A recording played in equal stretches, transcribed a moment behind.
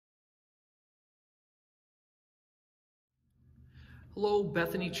Hello,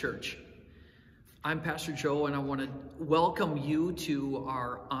 Bethany Church. I'm Pastor Joe, and I want to welcome you to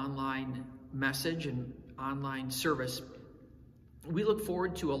our online message and online service. We look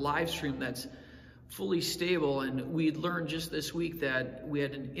forward to a live stream that's fully stable, and we learned just this week that we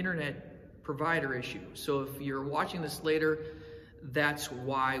had an internet provider issue. So if you're watching this later, that's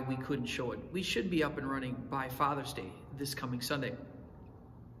why we couldn't show it. We should be up and running by Father's Day this coming Sunday.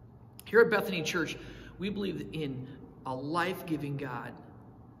 Here at Bethany Church, we believe in a life-giving God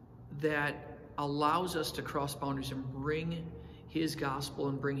that allows us to cross boundaries and bring His gospel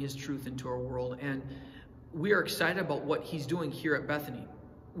and bring His truth into our world. And we are excited about what He's doing here at Bethany.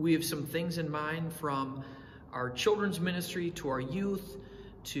 We have some things in mind, from our children's ministry to our youth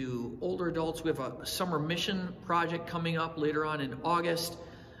to older adults. We have a summer mission project coming up later on in August.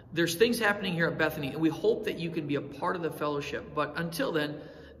 There's things happening here at Bethany, and we hope that you can be a part of the fellowship. But until then,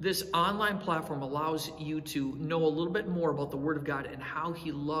 this online platform allows you to know a little bit more about the Word of God and how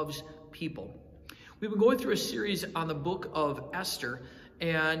He loves people. We've been going through a series on the book of Esther,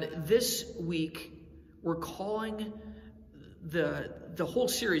 and this week we're calling the whole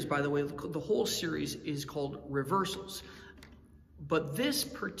series, by the way, the whole series is called Reversals. But this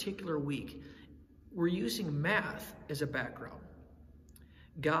particular week, we're using math as a background.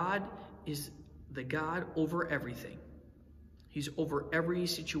 God is the God over everything. He's over every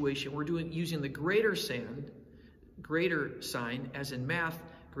situation. We're using the greater sign, as in math,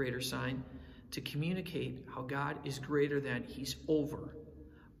 greater sign, to communicate how God is greater than. He's over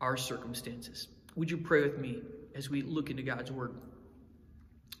our circumstances. Would you pray with me as we look into God's Word?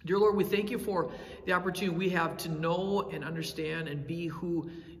 Dear Lord, we thank you for the opportunity we have to know and understand and be who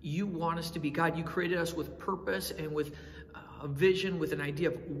you want us to be. God, you created us with purpose and with a vision, with an idea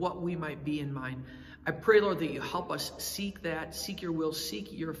of what we might be in mind. I pray, Lord, that you help us seek that, seek your will,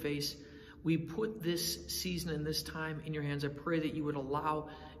 seek your face. We put this season and this time in your hands. I pray that you would allow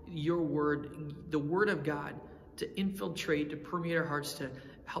your word, the word of God, to infiltrate, to permeate our hearts, to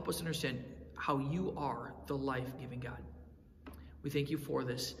help us understand how you are the life-giving God. We thank you for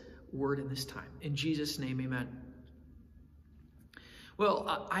this word in this time. In Jesus' name, amen.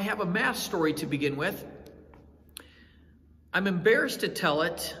 Well, I have a math story to begin with. I'm embarrassed to tell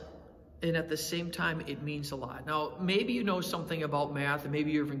it, and at the same time, it means a lot. Now, maybe you know something about math, and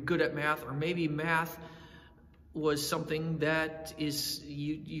maybe you're even good at math, or maybe math was something that is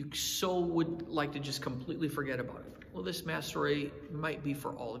you so would like to just completely forget about it. Well, this math story might be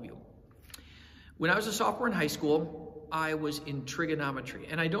for all of you. When I was a sophomore in high school, I was in trigonometry,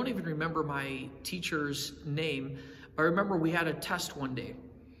 and I don't even remember my teacher's name. I remember we had a test one day.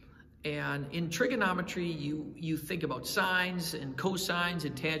 And in trigonometry, you think about sines and cosines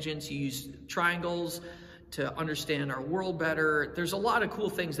and tangents. You use triangles to understand our world better. There's a lot of cool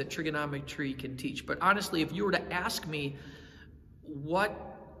things that trigonometry can teach. But honestly, if you were to ask me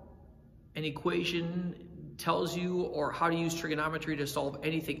what an equation tells you or how to use trigonometry to solve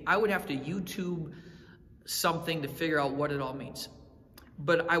anything, I would have to YouTube something to figure out what it all means.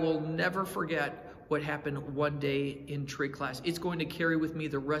 But I will never forget what happened one day in trig class. It's going to carry with me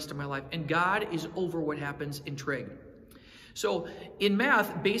the rest of my life. And God is over what happens in trig. So in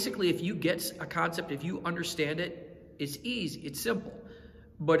math, basically, if you get a concept, if you understand it, it's easy, it's simple.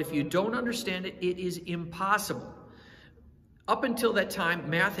 But if you don't understand it, it is impossible. Up until that time,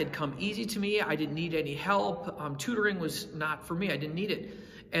 math had come easy to me. I didn't need any help. Tutoring was not for me. I didn't need it.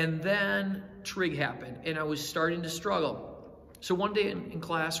 And then trig happened, and I was starting to struggle. So one day in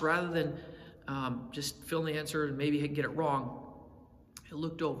class, rather than just fill in the answer and maybe get it wrong, I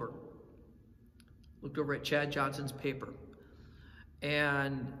looked over at Chad Johnson's paper.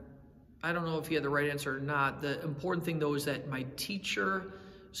 And I don't know if he had the right answer or not. The important thing, though, is that my teacher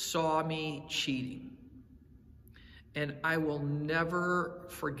saw me cheating. And I will never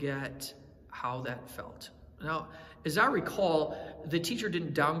forget how that felt. Now, as I recall, the teacher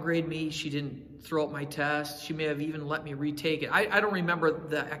didn't downgrade me. She didn't throw out my test. She may have even let me retake it. I don't remember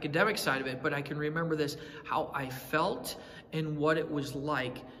the academic side of it, but I can remember this, how I felt and what it was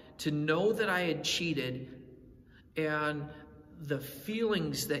like to know that I had cheated, and the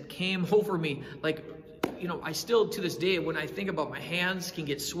feelings that came over me. Like, you know, I still, to this day, when I think about, my hands can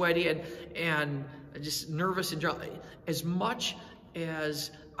get sweaty and just nervous and drunk. As much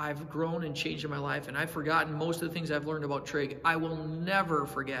as I've grown and changed in my life, and I've forgotten most of the things I've learned about trig, I will never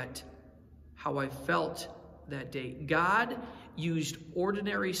forget how I felt that day. God used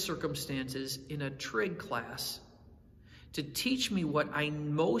ordinary circumstances in a trig class to teach me what I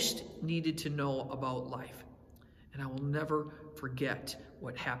most needed to know about life. And I will never forget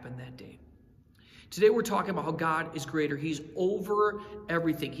what happened that day. Today we're talking about how God is greater. He's over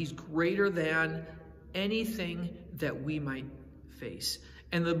everything. He's greater than anything that we might face.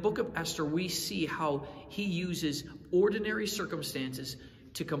 In the book of Esther, we see how he uses ordinary circumstances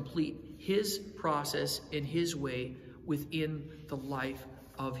to complete his process in his way within the life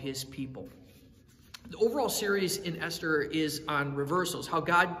of his people. The overall series in Esther is on reversals, how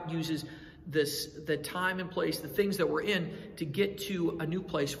God uses the time and place, the things that we're in, to get to a new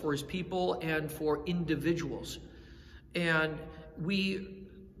place for his people and for individuals. And we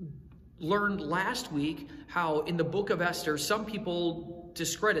learned last week how in the book of Esther, some people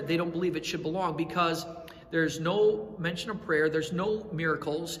discredit, they don't believe it should belong because there's no mention of prayer, there's no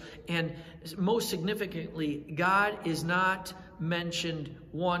miracles, and most significantly, God is not mentioned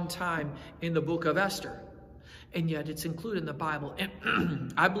one time in the book of Esther. And yet it's included in the Bible.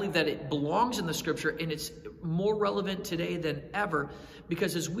 And I believe that it belongs in the scripture, and it's more relevant today than ever,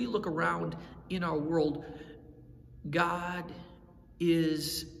 because as we look around in our world, God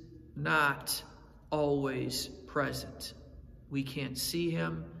is not always present. We can't see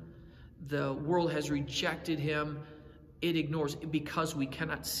him. The world has rejected him. It ignores. Because we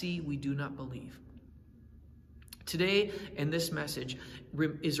cannot see, we do not believe. Today, in this message,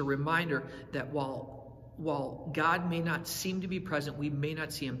 is a reminder that while God may not seem to be present, we may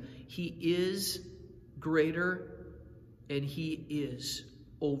not see him, he is greater and he is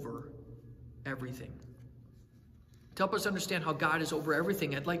over everything. To help us understand how God is over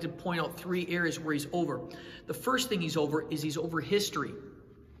everything, I'd like to point out 3 areas where he's over. The first thing he's over is he's over history.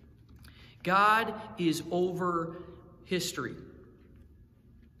 God is over history.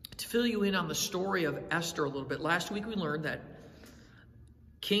 To fill you in on the story of Esther a little bit, last week we learned that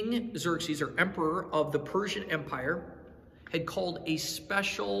King Xerxes, or emperor of the Persian Empire, had called a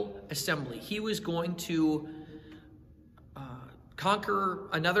special assembly. He was going to conquer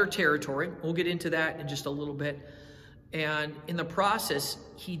another territory. We'll get into that in just a little bit. And in the process,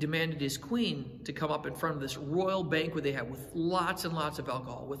 he demanded his queen to come up in front of this royal banquet they had with lots and lots of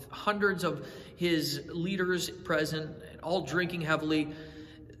alcohol, with hundreds of his leaders present, all drinking heavily.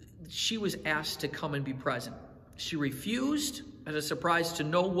 She was asked to come and be present. She refused, as a surprise to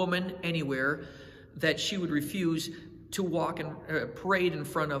no woman anywhere, that she would refuse to walk and parade in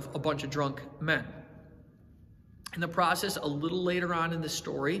front of a bunch of drunk men. In the process, a little later on in the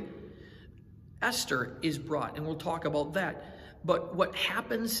story, Esther is brought, and we'll talk about that. But what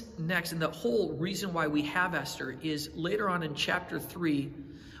happens next, and the whole reason why we have Esther, is later on in chapter 3,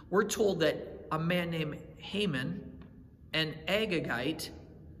 we're told that a man named Haman, an Agagite,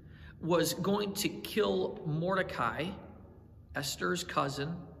 was going to kill Mordecai, Esther's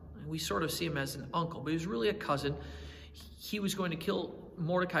cousin. We sort of see him as an uncle, but he was really a cousin. He was going to kill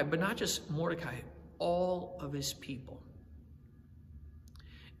Mordecai, but not just Mordecai, all of his people.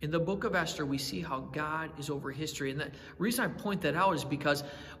 In the book of Esther, we see how God is over history. And the reason I point that out is because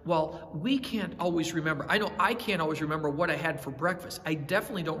while we can't always remember, I know I can't always remember what I had for breakfast. I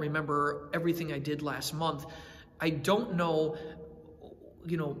definitely don't remember everything I did last month. I don't know,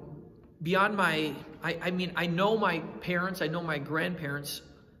 beyond I know my parents, I know my grandparents,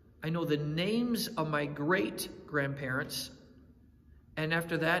 I know the names of my great-grandparents, and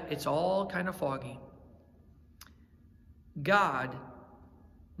after that, it's all kind of foggy. God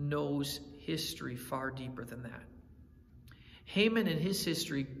knows history far deeper than that. Haman and his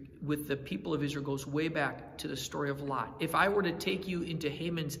history with the people of Israel goes way back to the story of Lot. If I were to take you into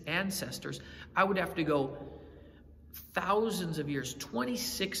Haman's ancestors, I would have to go thousands of years,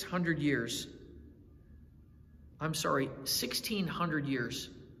 2,600 years. 1,600 years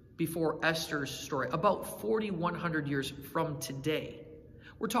before Esther's story, about 4,100 years from today.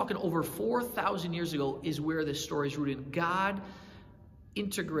 We're talking over 4,000 years ago is where this story is rooted in. God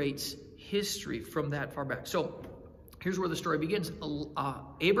integrates history from that far back. So here's where the story begins.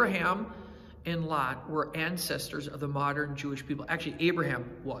 Abraham and Lot were ancestors of the modern Jewish people. Actually, Abraham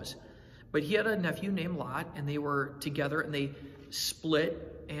was. But he had a nephew named Lot, and they were together, and they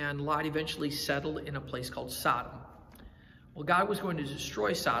split, and Lot eventually settled in a place called Sodom. Well, God was going to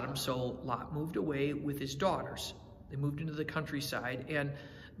destroy Sodom, so Lot moved away with his daughters. They moved into the countryside, and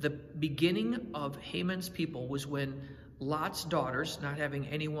the beginning of Haman's people was when Lot's daughters, not having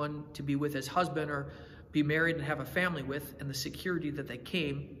anyone to be with as husband or be married and have a family with, and the security that they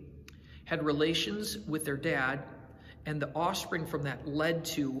came, had relations with their dad, and the offspring from that led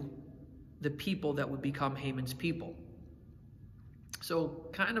to the people that would become Haman's people. So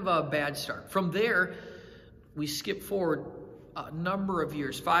kind of a bad start. From there, we skip forward a number of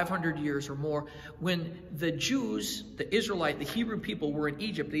years, 500 years or more, when the Jews, the Israelite, the Hebrew people were in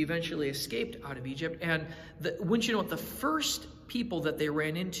Egypt. They eventually escaped out of Egypt. And wouldn't you know it, the first people that they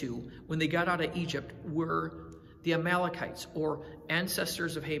ran into when they got out of Egypt were the Amalekites, or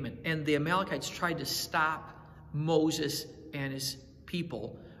ancestors of Haman. And the Amalekites tried to stop Moses and his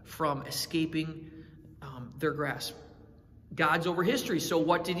people from escaping their grasp. God's over history, so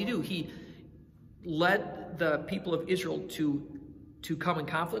what did he do? He led the people of Israel to come in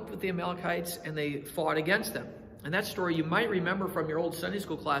conflict with the Amalekites, and they fought against them. And that story you might remember from your old Sunday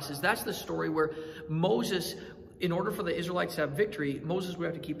school classes. That's the story where Moses, in order for the Israelites to have victory, Moses would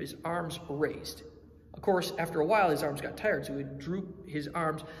have to keep his arms raised. Of course, after a while, his arms got tired, so he would droop his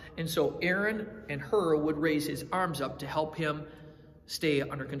arms. And so Aaron and Hur would raise his arms up to help him stay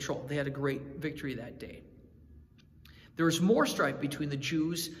under control. They had a great victory that day. There was more strife between the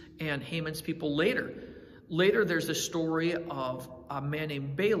Jews and Haman's people later. Later, there's the story of a man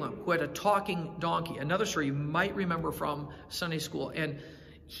named Balaam who had a talking donkey. Another story you might remember from Sunday school. And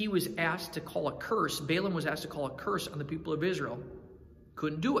he was asked to call a curse. Balaam was asked to call a curse on the people of Israel.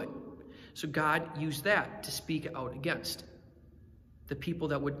 Couldn't do it. So God used that to speak out against the people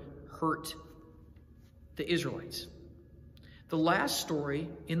that would hurt the Israelites. The last story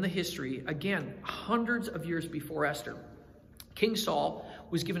in the history, again, hundreds of years before Esther, King Saul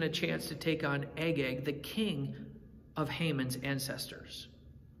was given a chance to take on Agag, the king of Haman's ancestors.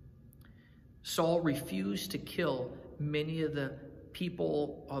 Saul refused to kill many of the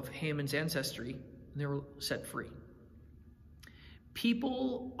people of Haman's ancestry, and they were set free.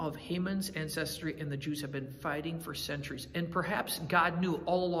 People of Haman's ancestry and the Jews have been fighting for centuries, and perhaps God knew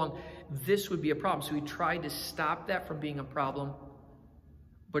all along this would be a problem, so he tried to stop that from being a problem,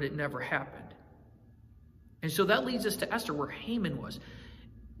 but it never happened. And so that leads us to Esther, where Haman was.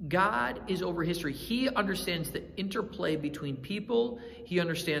 God is over history. He understands the interplay between people. He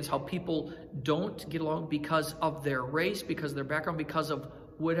understands how people don't get along because of their race, because of their background, because of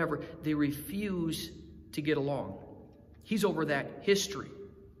whatever. They refuse to get along. He's over that history.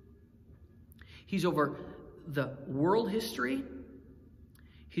 He's over the world history.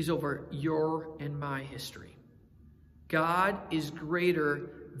 He's over your and my history. God is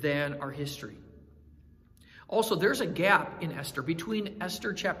greater than our history. Also, there's a gap in Esther between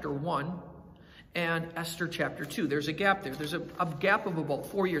Esther chapter 1 and Esther chapter 2. There's a gap there. There's a gap of about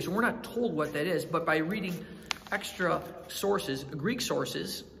 4 years. And we're not told what that is, but by reading extra sources, Greek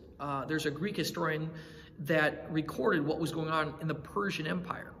sources, there's a Greek historian that recorded what was going on in the Persian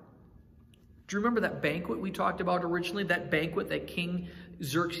Empire. Do you remember that banquet we talked about originally? That banquet that King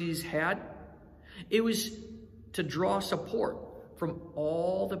Xerxes had? It was to draw support from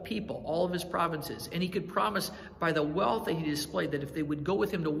all the people, all of his provinces. And he could promise by the wealth that he displayed that if they would go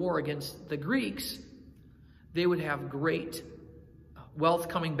with him to war against the Greeks, they would have great wealth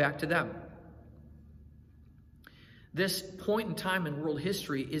coming back to them. This point in time in world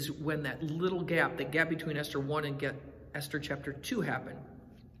history is when that little gap, the gap between Esther 1 and Esther chapter 2 happened.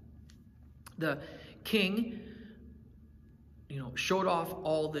 The king, showed off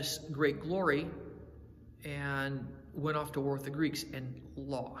all this great glory and went off to war with the Greeks and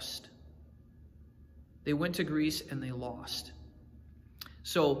lost. They went to Greece and they lost.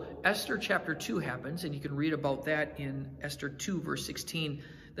 So Esther chapter 2 happens, and you can read about that in Esther 2 verse 16.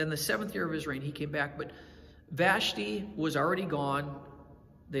 Then the 7th year of his reign, he came back, but Vashti was already gone.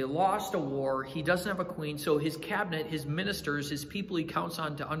 They lost a war. He doesn't have a queen. So his cabinet, his ministers, his people he counts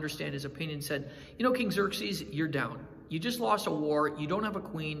on to understand his opinion said, King Xerxes, you're down. You just lost a war. You don't have a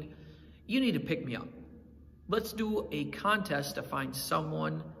queen. You need to pick me up. Let's do a contest to find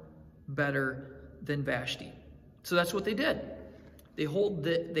someone better than Vashti. So that's what they did. They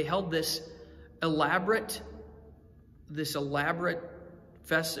held this elaborate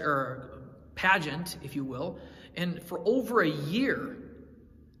pageant, if you will, and for over a year,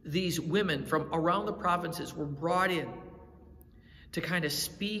 these women from around the provinces were brought in to kind of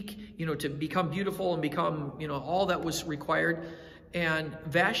speak, to become beautiful and become, all that was required. And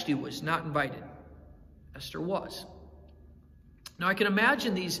Vashti was not invited. Esther was. Now I can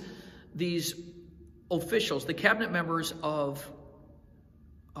imagine these officials, the cabinet members of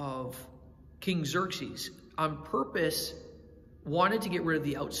King Xerxes, on purpose wanted to get rid of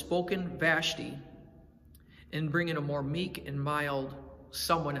the outspoken Vashti and bring in a more meek and mild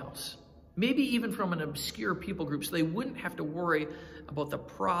someone else. Maybe even from an obscure people group, so they wouldn't have to worry about the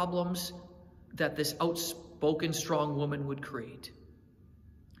problems that this outspoken, strong woman would create.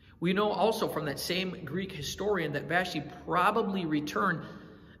 We know also from that same Greek historian that Vashti probably returned,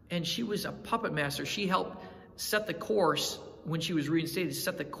 and she was a puppet master. She helped set the course, when she was reinstated,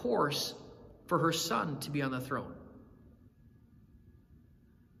 set the course for her son to be on the throne.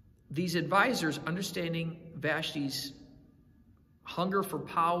 These advisors, understanding Vashti's hunger for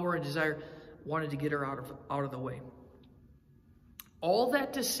power and desire, wanted to get her out of the way. All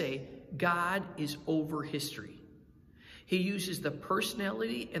that to say, God is over history. He uses the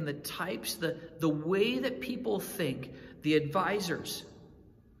personality and the types, the way that people think, the advisors,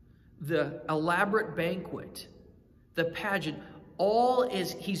 the elaborate banquet, the pageant,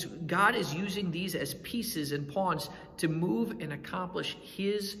 God is using these as pieces and pawns to move and accomplish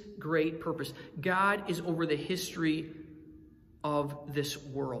his great purpose. God is over the history of this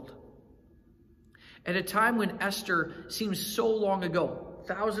world. At a time when Esther seems so long ago,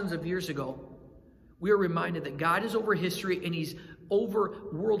 thousands of years ago, we are reminded that God is over history and he's over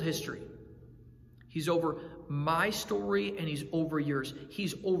world history. He's over my story and he's over yours.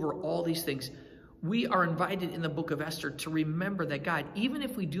 He's over all these things. We are invited in the book of Esther to remember that God, even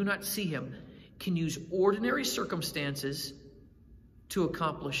if we do not see him, can use ordinary circumstances to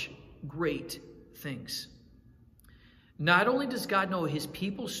accomplish great things. Not only does God know his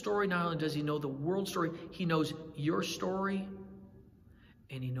people's story, not only does he know the world's story, he knows your story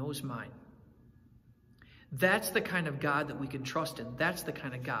and he knows mine. That's the kind of God that we can trust in. That's the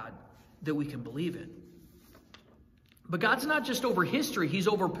kind of God that we can believe in. But God's not just over history, he's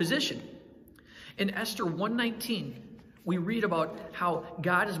over position. In Esther 1:19, we read about how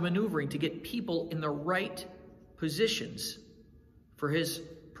God is maneuvering to get people in the right positions for his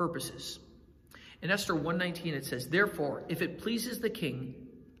purposes. In Esther 1:19 it says, "Therefore, if it pleases the king,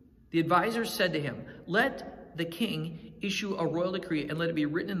 the advisors said to him, let the king issue a royal decree and let it be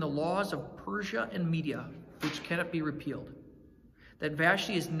written in the laws of Persia and Media, which cannot be repealed, that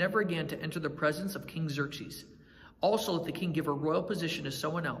Vashti is never again to enter the presence of King Xerxes. Also let the king give a royal position to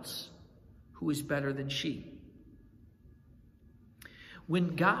someone else who is better than she."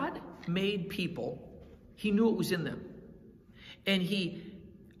 When God made people, he knew what was in them. And he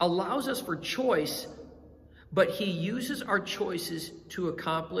allows us for choice, but he uses our choices to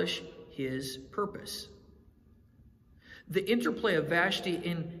accomplish his purpose. The interplay of Vashti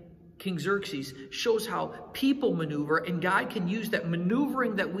and King Xerxes shows how people maneuver, and God can use that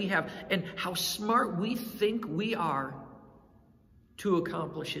maneuvering that we have and how smart we think we are to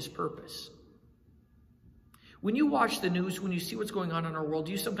accomplish his purpose. When you watch the news, when you see what's going on in our world,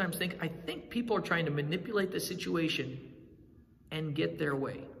 you sometimes think, I think people are trying to manipulate the situation and get their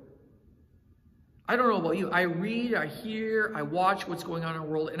way. I don't know about you. I read, I hear, I watch what's going on in our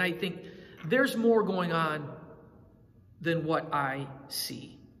world, and I think there's more going on than what I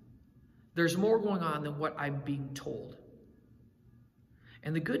see. There's more going on than what I'm being told.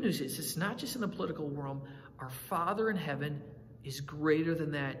 And the good news is, it's not just in the political realm. Our Father in heaven is greater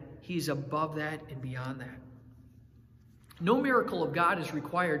than that. He's above that and beyond that. No miracle of God is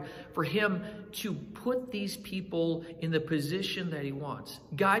required for him to put these people in the position that he wants.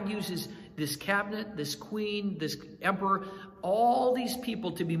 God uses this cabinet, this queen, this emperor, all these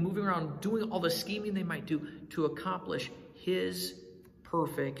people to be moving around, doing all the scheming they might do to accomplish his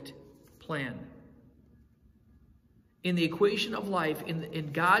perfect plan. In the equation of life,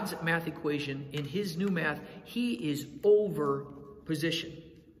 in God's math equation, in his new math, he is over position.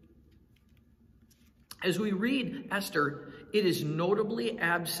 As we read Esther, it is notably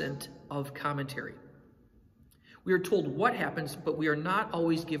absent of commentary. We are told what happens, but we are not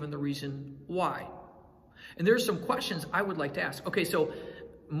always given the reason why. And there's some questions I would like to ask. Okay, so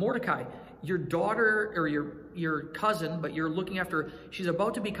Mordecai, your daughter or your cousin, but you're looking after her, she's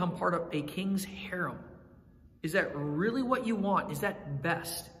about to become part of a king's harem. Is that really what you want? Is that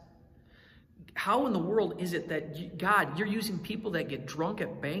best? How in the world is it that, God, you're using people that get drunk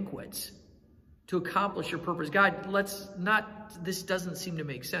at banquets to accomplish your purpose? God, this doesn't seem to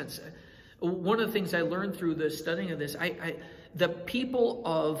make sense. One of the things I learned through the studying of this, the people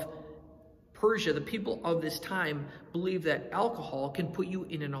of Persia, the people of this time, believe that alcohol can put you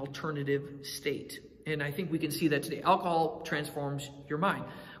in an alternative state. And I think we can see that today. Alcohol transforms your mind.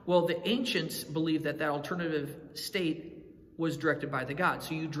 Well, the ancients believed that alternative state was directed by the gods.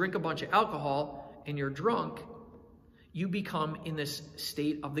 So you drink a bunch of alcohol and you're drunk, you become in this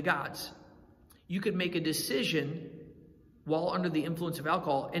state of the gods. You could make a decision while under the influence of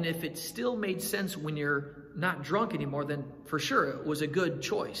alcohol, and if it still made sense when you're not drunk anymore, then for sure it was a good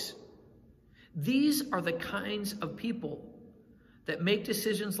choice. These are the kinds of people that make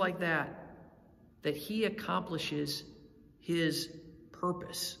decisions like that he accomplishes his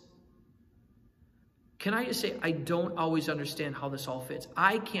purpose. Can I just say, I don't always understand how this all fits.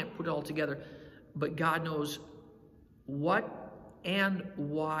 I can't put it all together, but God knows what and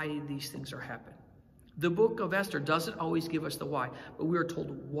why these things are happening. The book of Esther doesn't always give us the why, but we are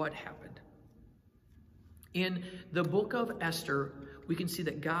told what happened. In the book of Esther, we can see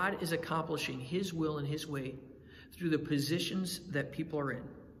that God is accomplishing his will and his way through the positions that people are in.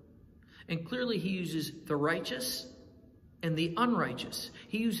 And clearly he uses the righteous and the unrighteous.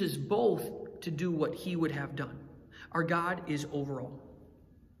 He uses both to do what he would have done. Our God is over all.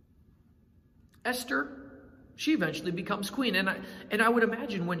 Esther, she eventually becomes queen. And I would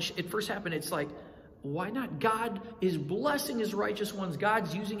imagine when it first happened, it's like, why not? God is blessing his righteous ones.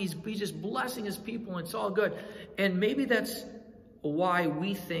 He's just blessing his people, and it's all good. And maybe that's why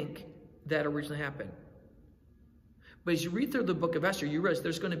we think that originally happened. But as you read through the book of Esther, you realize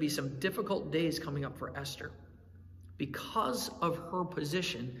there's going to be some difficult days coming up for Esther. Because of her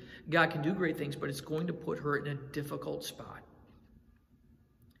position, God can do great things, but it's going to put her in a difficult spot.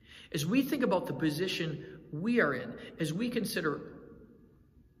 As we think about the position we are in, as we consider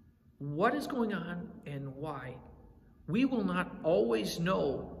what is going on and why, we will not always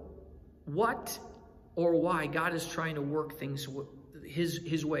know what or why God is trying to work things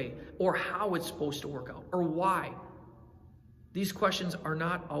his way, or how it's supposed to work out, or why. These questions are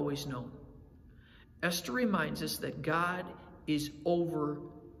not always known. Esther reminds us that God is over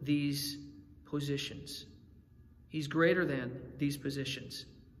these positions. He's greater than these positions.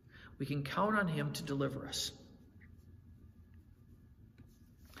 We can count on him to deliver us.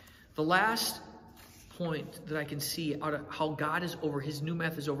 The last point that I can see out of how God is over, his new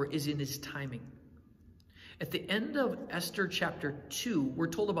math is over, is in his timing. At the end of Esther chapter 2, we're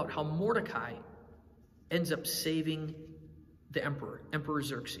told about how Mordecai ends up saving the Emperor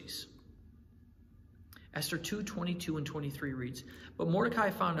Xerxes. Esther 2:22 and 23 reads, "But Mordecai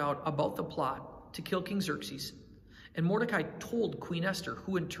found out about the plot to kill King Xerxes, and Mordecai told Queen Esther,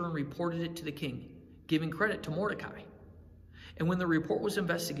 who in turn reported it to the king, giving credit to Mordecai. And when the report was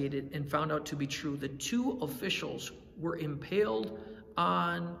investigated and found out to be true, the two officials were impaled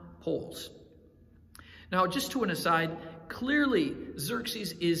on poles." Now, just to an aside, clearly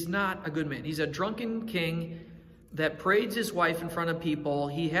Xerxes is not a good man. He's a drunken king that parades his wife in front of people.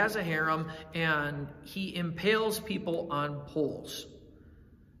 He has a harem, and he impales people on poles.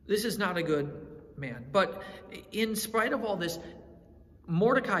 This is not a good man. But in spite of all this,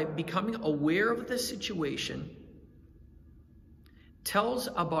 Mordecai, becoming aware of the situation, tells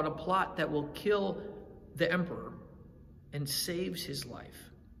about a plot that will kill the emperor and saves his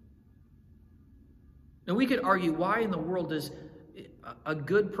life. Now, we could argue, why in the world does a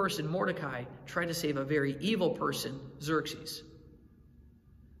good person, Mordecai, try to save a very evil person, Xerxes?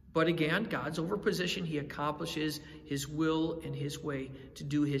 But again, God's over position. He accomplishes his will and his way to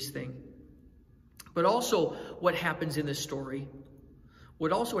do his thing. But also what happens in this story,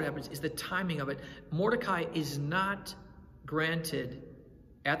 what happens is the timing of it. Mordecai is not granted,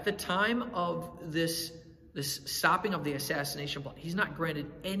 at the time of this stopping of the assassination plot, he's not granted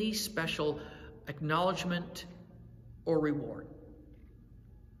any special acknowledgement or reward.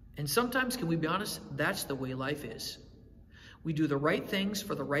 And sometimes, can we be honest, that's the way life is. We do the right things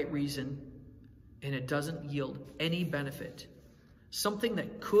for the right reason, and it doesn't yield any benefit. Something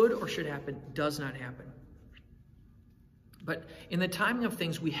that could or should happen does not happen. But in the timing of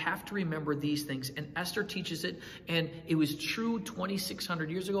things, we have to remember these things. And Esther teaches it, and it was true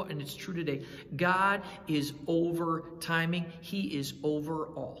 2,600 years ago, and it's true today. God is over timing. He is over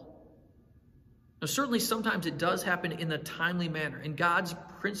all. Now, certainly sometimes it does happen in a timely manner, and God's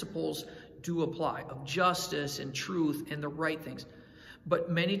principles do apply of justice and truth and the right things.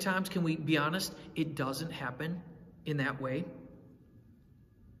 But many times, can we be honest, it doesn't happen in that way.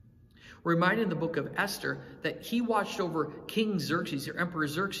 We're reminded in the book of Esther that he watched over King Xerxes, or Emperor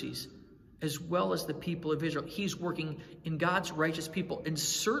Xerxes, as well as the people of Israel. He's working in God's righteous people, and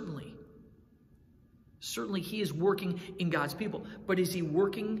certainly he is working in God's people. But is he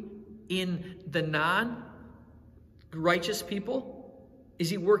working in the non-righteous people? Is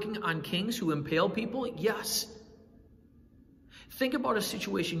he working on kings who impale people? Yes. Think about a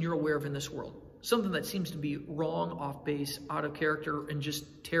situation you're aware of in this world. Something that seems to be wrong, off base, out of character, and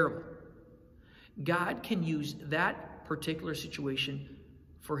just terrible. God can use that particular situation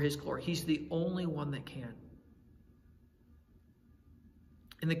for his glory. He's the only one that can.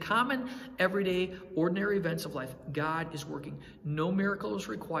 In the common, everyday, ordinary events of life, God is working. No miracle is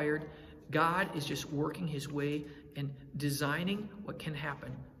required. God is just working his way and designing what can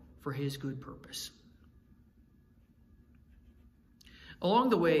happen for his good purpose. Along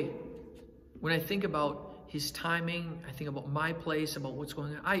the way, when I think about his timing, I think about my place, about what's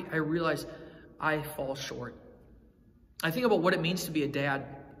going on, I realize I fall short. I think about what it means to be a dad.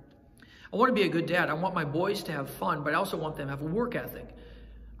 I want to be a good dad. I want my boys to have fun, but I also want them to have a work ethic.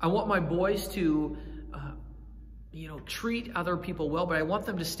 I want my boys to, treat other people well, but I want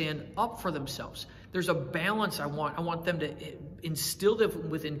them to stand up for themselves. There's a balance I want. I want them to instill them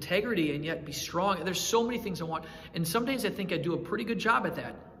with integrity and yet be strong. There's so many things I want. And some days I think I do a pretty good job at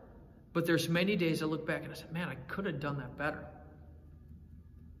that. But there's many days I look back and I say, man, I could have done that better.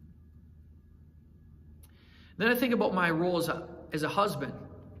 Then I think about my role as a husband.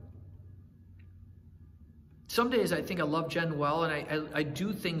 Some days I think I love Jen well, and I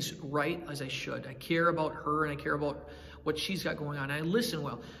do things right as I should. I care about her, and I care about what she's got going on. I listen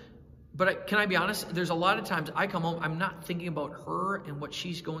well. But can I be honest? There's a lot of times I come home, I'm not thinking about her and what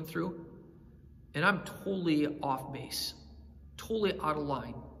she's going through, and I'm totally off base, totally out of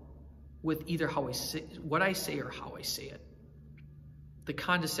line with either how I say, what I say, or how I say it. The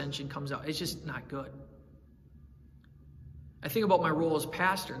condescension comes out. It's just not good. I think about my role as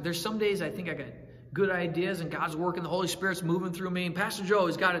pastor. There's some days I think I got good ideas and God's working, the Holy Spirit's moving through me, and Pastor Joe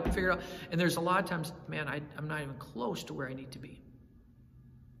has got it figured out. And there's a lot of times, man, I'm not even close to where I need to be.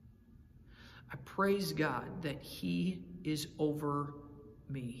 I praise God that He is over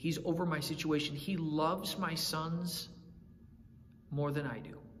me. He's over my situation. He loves my sons more than I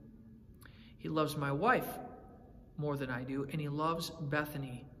do. He loves my wife more than I do, and He loves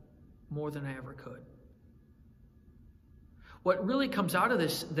Bethany more than I ever could. What really comes out of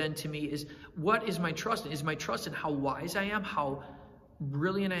this then to me is, what is my trust in? Is my trust in how wise I am, how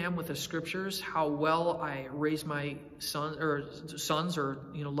brilliant I am with the scriptures, how well I raise my sons or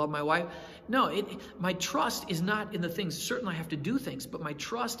love my wife? No, my trust is not in the things. Certainly I have to do things, but my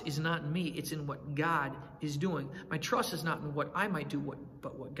trust is not in me. It's in what God is doing. My trust is not in what I might do,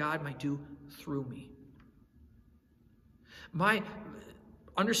 but what God might do through me. My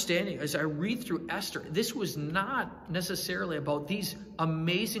understanding as I read through Esther, this was not necessarily about these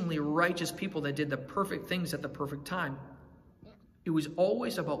amazingly righteous people that did the perfect things at the perfect time. It was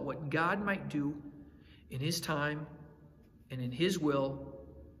always about what God might do in His time and in His will,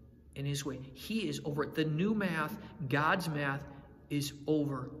 in His way. He is over it. The new math, God's math, is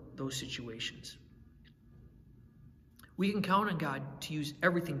over those situations. We can count on God to use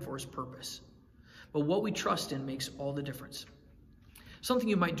everything for His purpose. But what we trust in makes all the difference. Something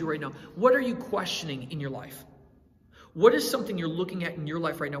you might do right now. What are you questioning in your life? What is something you're looking at in your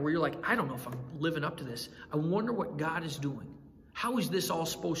life right now where you're like, I don't know if I'm living up to this. I wonder what God is doing. How is this all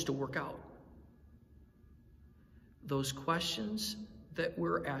supposed to work out? Those questions that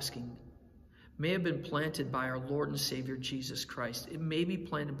we're asking may have been planted by our Lord and Savior, Jesus Christ. It may be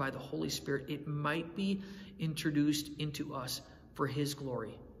planted by the Holy Spirit. It might be introduced into us for His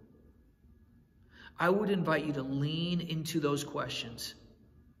glory. I would invite you to lean into those questions.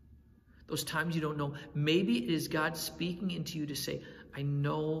 Those times you don't know. Maybe it is God speaking into you to say, I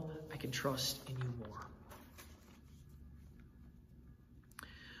know I can trust in you more.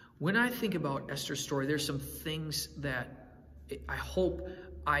 When I think about Esther's story, there's some things that I hope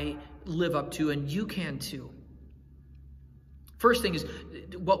I live up to, and you can too. First thing is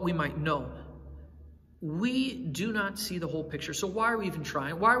what we might know. We do not see the whole picture. So why are we even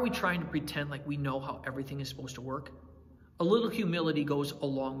trying? Why are we trying to pretend like we know how everything is supposed to work? A little humility goes a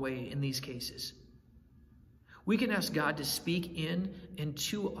long way in these cases. We can ask God to speak in and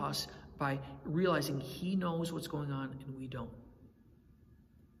to us by realizing He knows what's going on and we don't.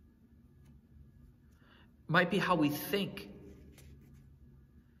 Might be how we think.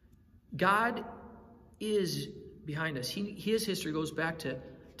 God is behind us. His history goes back to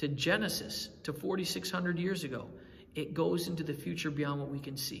Genesis, to 4,600 years ago. It goes into the future beyond what we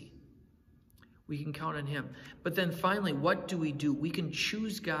can see. We can count on Him. But then finally, what do? We can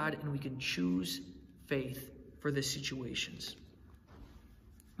choose God and we can choose faith for the situations.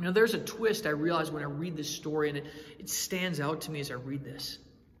 There's a twist I realize when I read this story, and it stands out to me as I read this.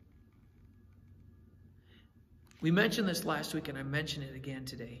 We mentioned this last week, and I mention it again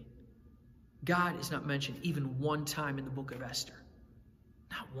today. God is not mentioned even one time in the book of Esther.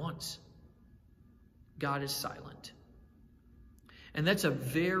 Not once. God is silent. And that's a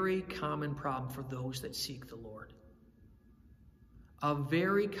very common problem for those that seek the Lord. A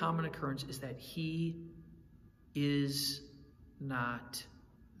very common occurrence is that He is not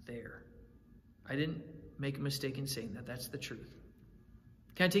there. I didn't make a mistake in saying that. That's the truth.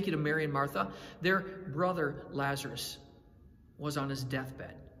 Can I take you to Mary and Martha? Their brother Lazarus was on his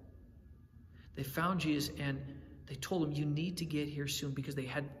deathbed. They found Jesus and they told him, you need to get here soon, because they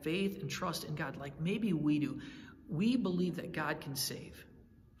had faith and trust in God like maybe we do. We believe that God can save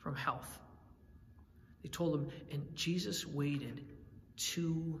from health. They told him, and Jesus waited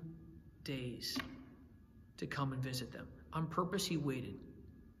 2 days to come and visit them. On purpose, He waited.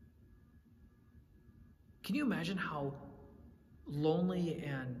 Can you imagine how lonely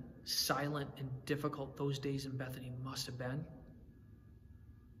and silent and difficult those days in Bethany must have been?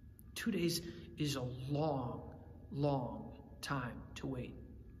 2 days is a long time to wait.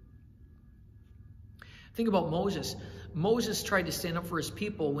 Think about Moses. Moses tried to stand up for his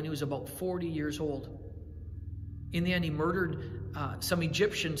people when he was about 40 years old. In the end, he murdered some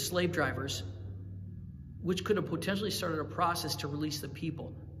Egyptian slave drivers. which could have potentially started a process to release the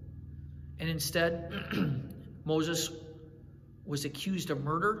people. And instead, Moses was accused of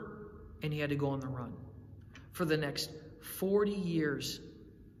murder, and he had to go on the run. For the next 40 years,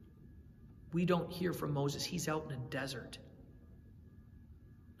 we don't hear from Moses. He's out in a desert.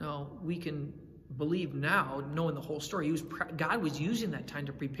 Now, we can believe now, knowing the whole story, God was using that time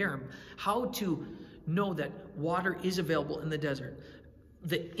to prepare him. How to know that water is available in the desert.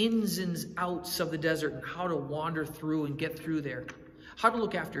 The ins and outs of the desert and how to wander through and get through there. How to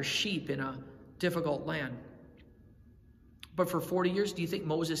look after sheep in a difficult land. But for 40 years, do you think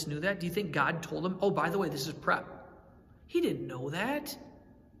Moses knew that? Do you think God told him, oh, by the way, this is prep? He didn't know that.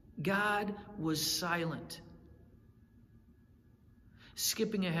 God was silent.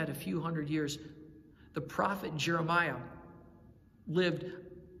 Skipping ahead a few hundred years, the prophet Jeremiah lived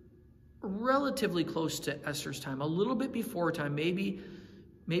relatively close to Esther's time, a little bit before time, maybe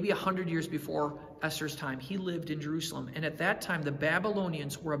 100 years before Esther's time. He lived in Jerusalem. And at that time, the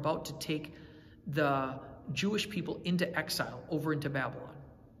Babylonians were about to take the Jewish people into exile over into Babylon.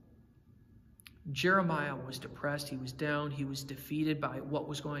 Jeremiah was depressed. He was down. He was defeated by what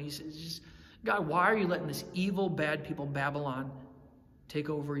was going on. He says, God, why are you letting this evil, bad people, Babylon, take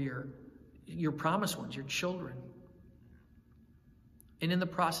over your promised ones, your children? And in the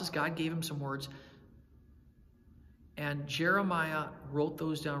process, God gave him some words. And Jeremiah wrote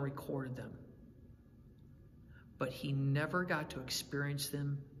those down, recorded them. But he never got to experience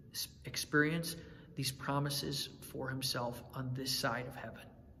these promises for himself on this side of heaven.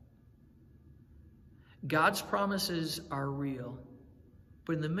 God's promises are real,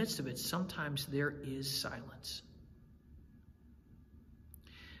 but in the midst of it, sometimes there is silence.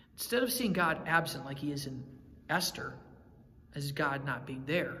 Instead of seeing God absent like he is in Esther, as God not being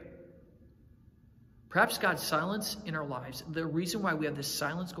there, perhaps God's silence in our lives, the reason why we have this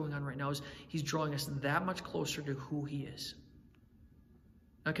silence going on right now is he's drawing us that much closer to who he is.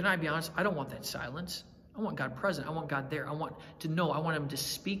 Now, can I be honest? I don't want that silence. I want God present. I want God there. I want to know. I want him to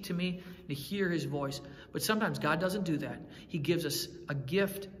speak to me, to hear his voice. But sometimes God doesn't do that. He gives us a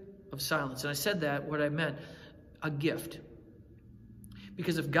gift of silence. And I said that, what I meant, a gift.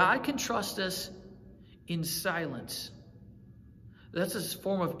 Because if God can trust us in silence, that's a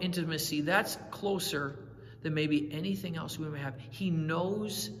form of intimacy. That's closer than maybe anything else we may have. He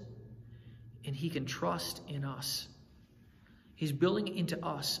knows and he can trust in us. He's building into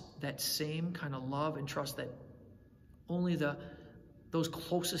us that same kind of love and trust that only those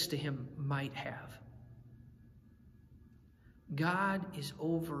closest to him might have. God is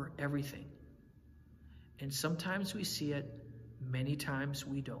over everything. And sometimes we see it, many times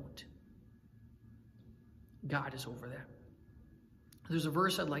we don't. God is over that. There's a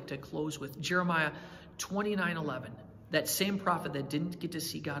verse I'd like to close with. Jeremiah 29:11. That same prophet that didn't get to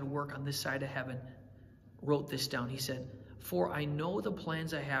see God work on this side of heaven wrote this down. He said, "For I know the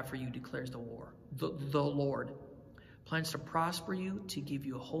plans I have for you, declares the Lord. Plans to prosper you, to give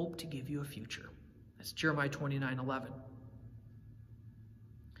you a hope, to give you a future." That's Jeremiah 29:11.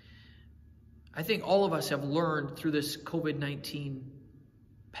 I think all of us have learned through this COVID-19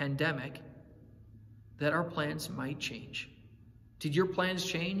 pandemic that our plans might change. Did your plans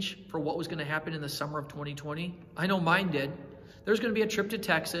change for what was going to happen in the summer of 2020? I know mine did. There's going to be a trip to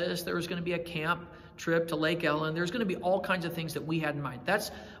Texas. There was going to be a camp trip to Lake Ellen. There's going to be all kinds of things that we had in mind.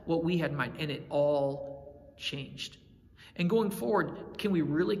 That's what we had in mind, and it all changed. And going forward, can we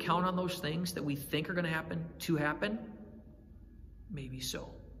really count on those things that we think are going to happen? Maybe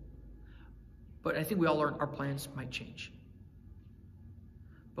so. But I think we all learn our plans might change.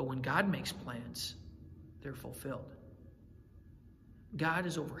 But when God makes plans, they're fulfilled. God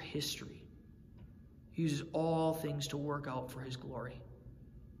is over history. He uses all things to work out for his glory.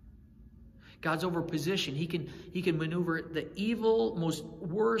 God's over position. He can maneuver the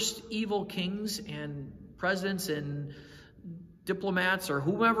worst evil kings and presidents and diplomats or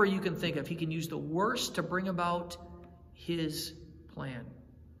whomever you can think of. He can use the worst to bring about his plan.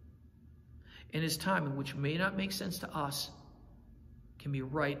 And his timing, which may not make sense to us, can be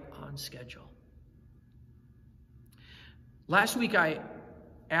right on schedule. Last week, I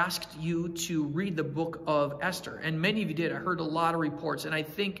asked you to read the book of Esther, and many of you did. I heard a lot of reports, and I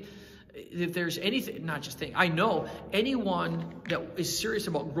think if there's anything, not just think, I know anyone that is serious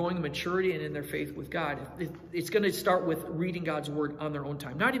about growing in maturity and in their faith with God, it's going to start with reading God's word on their own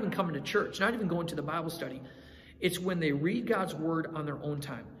time. Not even coming to church, not even going to the Bible study. It's when they read God's word on their own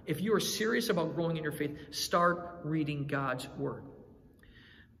time. If you are serious about growing in your faith, start reading God's word.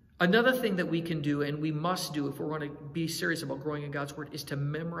 Another thing that we can do, and we must do if we're going to be serious about growing in God's word, is to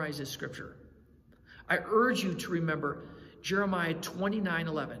memorize his scripture. I urge you to remember Jeremiah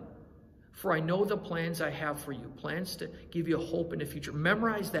 29:11. For I know the plans I have for you, plans to give you a hope in the future.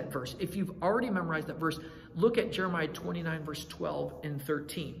 Memorize that verse. If you've already memorized that verse, look at Jeremiah 29, verse 12 and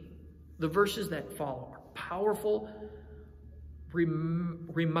 13. The verses that follow are powerful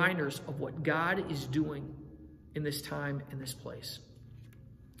reminders of what God is doing in this time, in this place.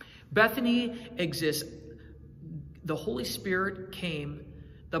 Bethany exists. The Holy Spirit came.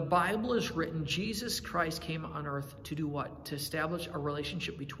 The Bible is written. Jesus Christ came on earth to do what? To establish a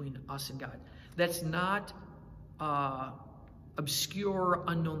relationship between us and God. That's not obscure,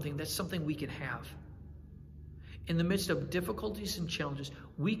 unknown thing. That's something we can have. In the midst of difficulties and challenges,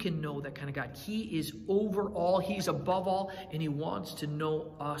 we can know that kind of God. He is over all. He's above all. And he wants to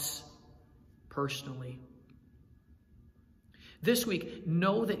know us personally. This week,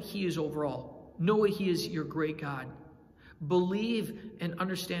 know that he is over all. Know that he is your great God. Believe and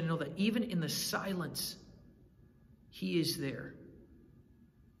understand and know that even in the silence, he is there.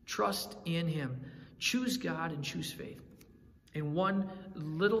 Trust in him. Choose God and choose faith. And one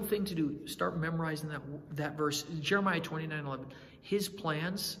little thing to do, start memorizing that verse, Jeremiah 29:11. His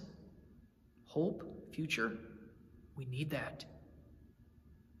plans, hope, future, we need that.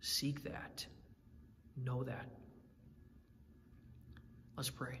 Seek that. Know that. Let's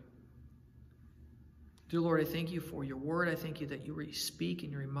pray. Dear Lord, I thank you for your word. I thank you that you speak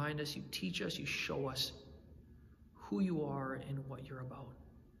and you remind us, you teach us, you show us who you are and what you're about.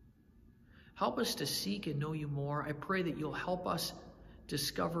 Help us to seek and know you more. I pray that you'll help us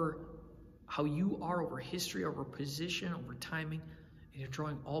discover how you are over history, over position, over timing, and you're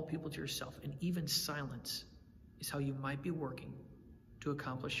drawing all people to yourself. And even silence is how you might be working to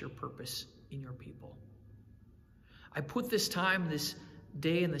accomplish your purpose in your people. I put this time, this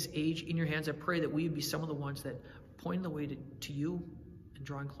day and this age in your hands. I pray that we would be some of the ones that point the way to you and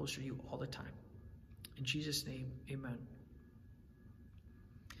drawing closer to you all the time. In Jesus' name, amen.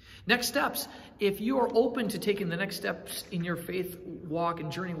 Next steps. If you are open to taking the next steps in your faith walk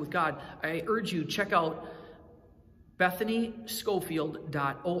and journey with God, I urge you, check out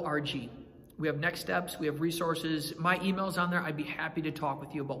bethanyschofield.org. We have next steps. We have resources. My email's on there. I'd be happy to talk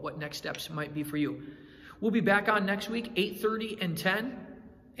with you about what next steps might be for you. We'll be back on next week, 8:30 and 10,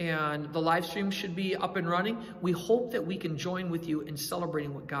 and the live stream should be up and running. We hope that we can join with you in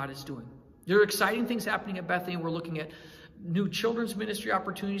celebrating what God is doing. There are exciting things happening at Bethany. We're looking at new children's ministry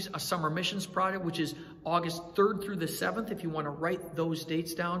opportunities, a summer missions project, which is August 3rd through the 7th, if you want to write those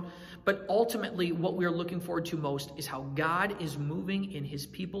dates down. But ultimately, what we are looking forward to most is how God is moving in his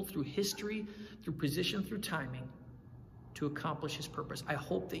people through history, through position, through timing, to accomplish his purpose. I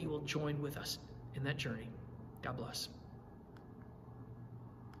hope that you will join with us in that journey. God bless.